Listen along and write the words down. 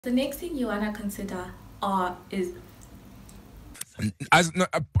The next thing you wanna consider is as no,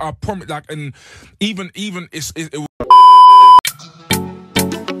 I promise, like, and even it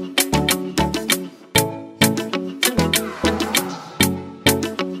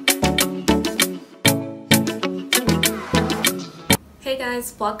Hey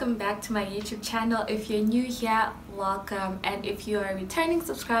guys, welcome back to my YouTube channel. If you're new here, welcome, and if you're a returning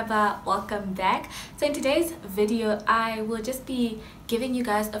subscriber, welcome back. So in today's video, I will just be giving you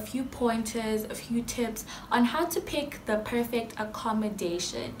guys a few pointers, a few tips on how to pick the perfect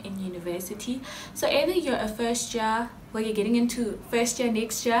accommodation in university. So either you're a first year, well, you're getting into first year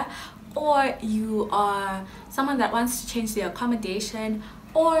next year, or you are someone that wants to change their accommodation,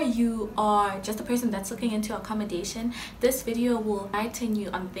 or you are just a person that's looking into accommodation. This video will enlighten you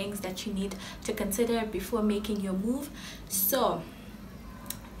on things that you need to consider before making your move. So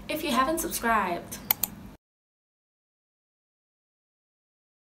if you haven't subscribed,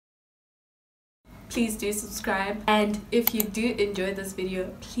 please do subscribe, and if you do enjoy this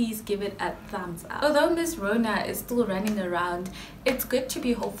video, please give it a thumbs up. Although Miss Rona is still running around, it's good to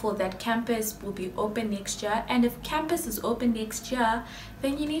be hopeful that campus will be open next year, and if campus is open next year,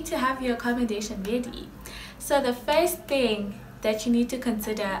 then you need to have your accommodation ready. So the first thing that you need to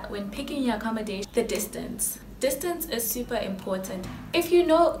consider when picking your accommodation, the distance. Distance is super important. If you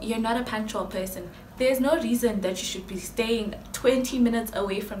know you're not a punctual person, there's no reason that you should be staying 20 minutes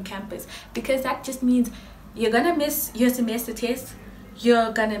away from campus, because that just means you're gonna miss your semester test,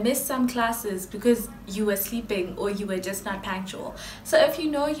 you're gonna miss some classes because you were sleeping or you were just not punctual. So if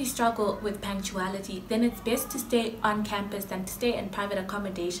you know you struggle with punctuality, then it's best to stay on campus than to stay in private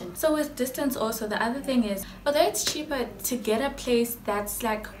accommodation. So with distance also, the other thing is, although it's cheaper to get a place that's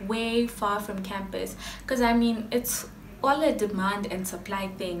like way far from campus, because I mean, it's all a demand and supply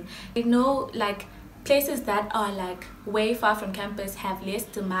thing. You know, like places that are like way far from campus have less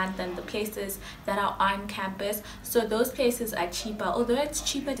demand than the places that are on campus, so those places are cheaper. Although it's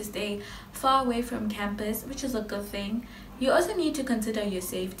cheaper to stay far away from campus, which is a good thing, you also need to consider your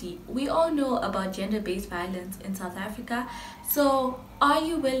safety. We all know about gender-based violence in South Africa, so are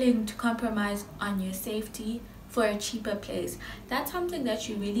you willing to compromise on your safety for a cheaper place? That's something that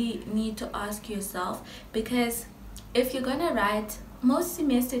you really need to ask yourself, because if you're gonna write, most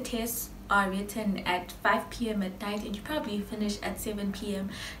semester tests are written at 5 p.m. at night and you probably finish at 7 p.m.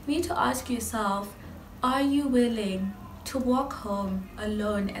 You need to ask yourself, are you willing to walk home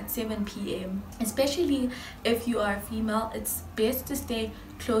alone at 7 p.m? Especially if you are female, it's best to stay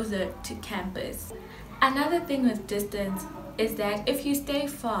closer to campus. Another thing with distance is that if you stay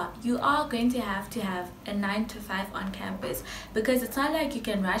far, you are going to have a 9 to 5 on campus, because it's not like you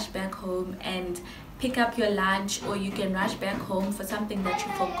can rush back home and pick up your lunch, or you can rush back home for something that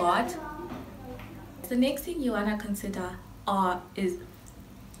you forgot. The next thing you wanna consider is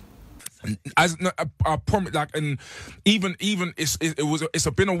as no, I promise, like, and even it's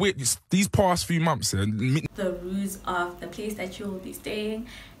been a weird these past few months. The rules of the place that you will be staying.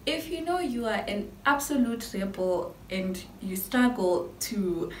 If you know you are an absolute rebel and you struggle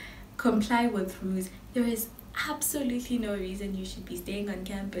to comply with rules, there is absolutely no reason you should be staying on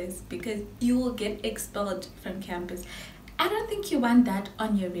campus, because you will get expelled from campus. I don't think you want that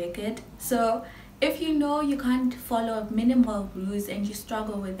on your record. So if you know you can't follow minimal rules and you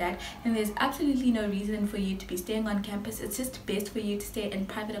struggle with that, then there's absolutely no reason for you to be staying on campus. It's just best for you to stay in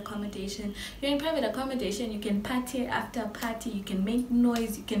private accommodation. You're in private accommodation, you can party after party, you can make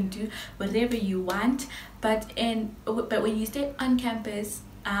noise, you can do whatever you want. But when you stay on campus,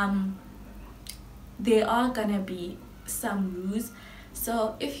 there are gonna be some rules.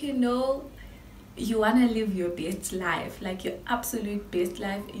 So if you know you want to live your best life, like your absolute best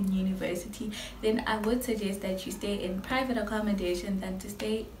life in university, then I would suggest that you stay in private accommodation than to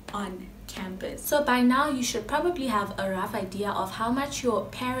stay on campus. So by now you should probably have a rough idea of how much your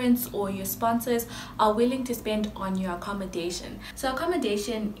parents or your sponsors are willing to spend on your accommodation. So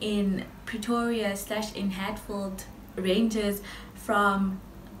accommodation in Pretoria / in Hatfield ranges from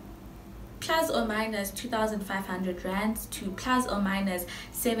plus or minus 2,500 rands to plus or minus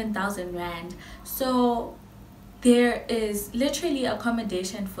 7,000 rand. So there is literally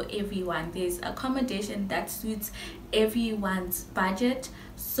accommodation for everyone. There's accommodation that suits everyone's budget,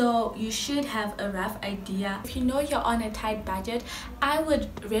 so you should have a rough idea. If you know you're on a tight budget, I would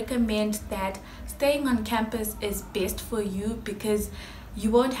recommend that staying on campus is best for you, because you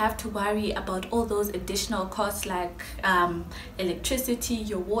won't have to worry about all those additional costs like electricity,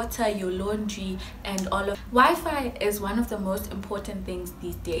 your water, your laundry, and all of. Wi-Fi is one of the most important things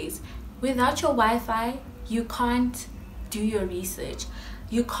these days. Without your Wi-Fi, you can't do your research.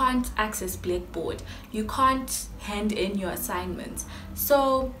 you can't access Blackboard, you can't hand in your assignments.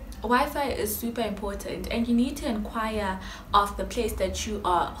 So Wi-Fi is super important, and you need to inquire of the place that you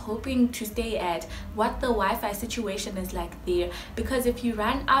are hoping to stay at what the Wi-Fi situation is like there, because if you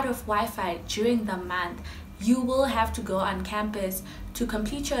run out of Wi-Fi during the month, you will have to go on campus to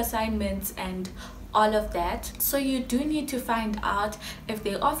complete your assignments and all of that. So you do need to find out if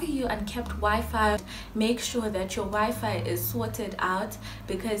they offer you uncapped Wi-Fi. Make sure that your Wi-Fi is sorted out,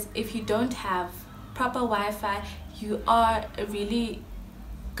 because if you don't have proper Wi-Fi, you are really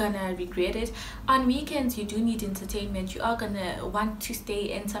gonna regret it. On weekends, you do need entertainment. You are gonna want to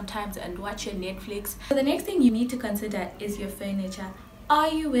stay in sometimes and watch your Netflix. So the next thing you need to consider is your furniture. Are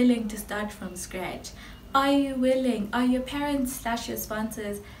you willing to start from scratch? Are your parents / your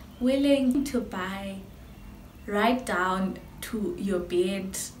sponsors willing to buy right down to your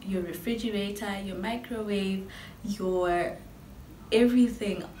bed, your refrigerator, your microwave, your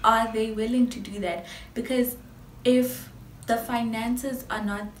everything? Are they willing to do that? Because if the finances are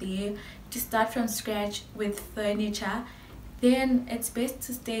not there to start from scratch with furniture, then it's best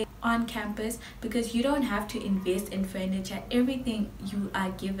to stay on campus, because you don't have to invest in furniture. Everything you are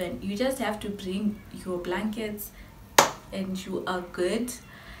given, you just have to bring your blankets and you are good.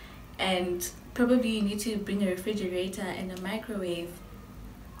 And probably you need to bring a refrigerator and a microwave.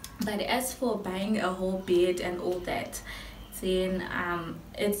 But as for buying a whole bed and all that, then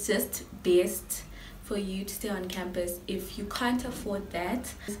it's just best for you to stay on campus if you can't afford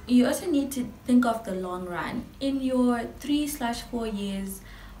that. You also need to think of the long run. In your 3/4 years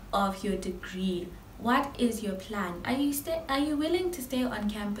of your degree, what is your plan? Are you willing to stay on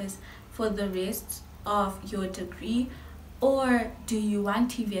campus for the rest of your degree, or do you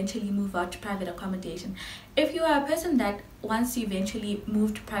want to eventually move out to private accommodation? If you are a person that wants to eventually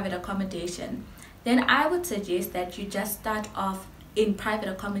move to private accommodation, then I would suggest that you just start off in private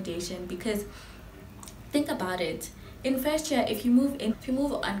accommodation, because think about it. In first year, if you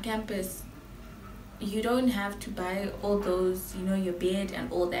move on campus, you don't have to buy all those, your bed and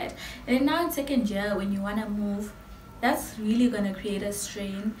all that. And then now in second year, when you want to move, that's really going to create a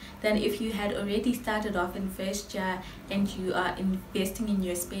strain than if you had already started off in first year and you are investing in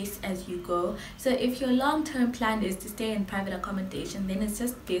your space as you go. So if your long-term plan is to stay in private accommodation, then it's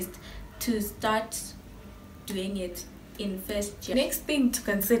just best to start doing it in first year. Next thing to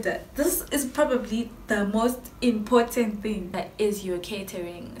consider, this is probably the most important thing, that is your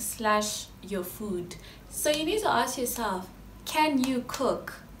catering / your food. So you need to ask yourself, can you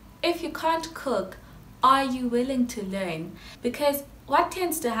cook? If you can't cook, are you willing to learn? Because what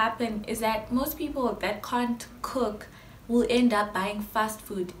tends to happen is that most people that can't cook will end up buying fast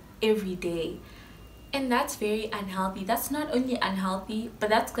food every day. And that's very unhealthy. That's not only unhealthy, but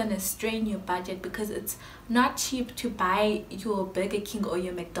that's gonna strain your budget, because it's not cheap to buy your Burger King or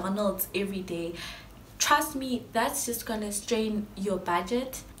your McDonald's every day. Trust me, that's just gonna strain your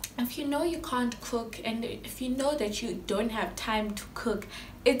budget. If you know you can't cook, and if you know that you don't have time to cook,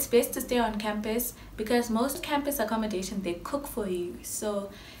 it's best to stay on campus, because most campus accommodation, they cook for you.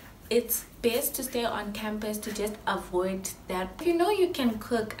 So it's best to stay on campus to just avoid that. If you know you can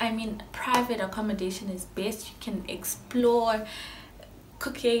cook, private accommodation is best. You can explore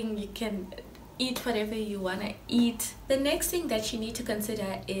cooking, you can eat whatever you want to eat. The next thing that you need to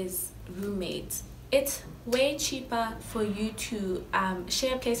consider is roommates. It's way cheaper for you to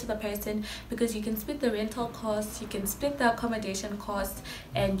share a place with a person, because you can split the rental costs, you can split the accommodation costs,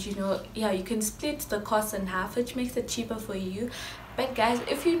 and you can split the costs in half, which makes it cheaper for you. But guys,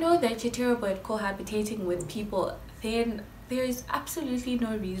 if you know that you're terrible at cohabitating with people, then there is absolutely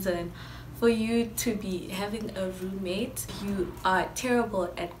no reason for you to be having a roommate. You are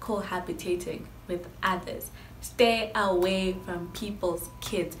terrible at cohabitating with others. Stay away from people's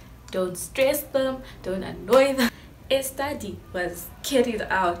kids. Don't stress them, don't annoy them. A study was carried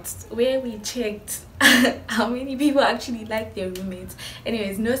out where we checked how many people actually like their roommates.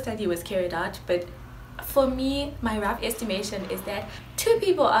 Anyways, no study was carried out, but for me, my rough estimation is that 2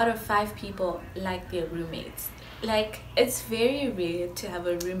 people out of 5 people like their roommates. Like, it's very rare to have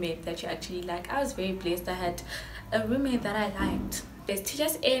a roommate that you actually like. I was very blessed. I had a roommate that I liked. To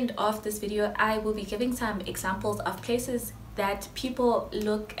just end off this video, I will be giving some examples of places that people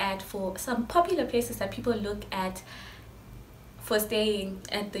look at, for some popular places that people look at for staying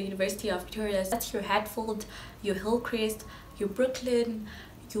at the University of Pretoria. That's your Hatfield, your Hillcrest, your Brooklyn,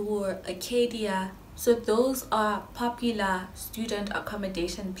 your Arcadia. So those are popular student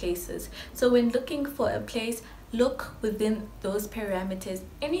accommodation places. So when looking for a place, look within those parameters.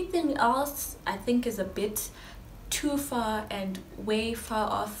 Anything else I think is a bit too far and way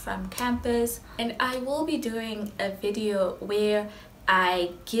far off from campus. And I will be doing a video where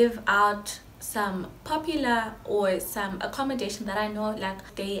I give out some popular or some accommodation that I know like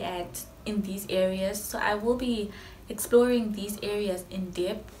stay at in these areas. So I will be exploring these areas in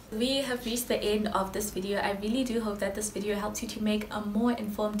depth. We have reached the end of this video. I really do hope that this video helps you to make a more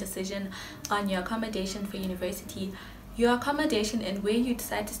informed decision on your accommodation for university. Your accommodation and where you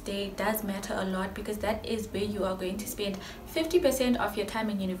decide to stay does matter a lot, because that is where you are going to spend 50% of your time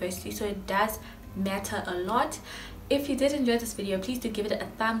in university, so it does matter a lot. If you did enjoy this video, please do give it a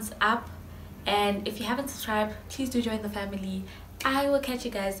thumbs up, and if you haven't subscribed, please do join the family. I will catch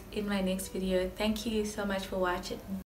you guys in my next video. Thank you so much for watching.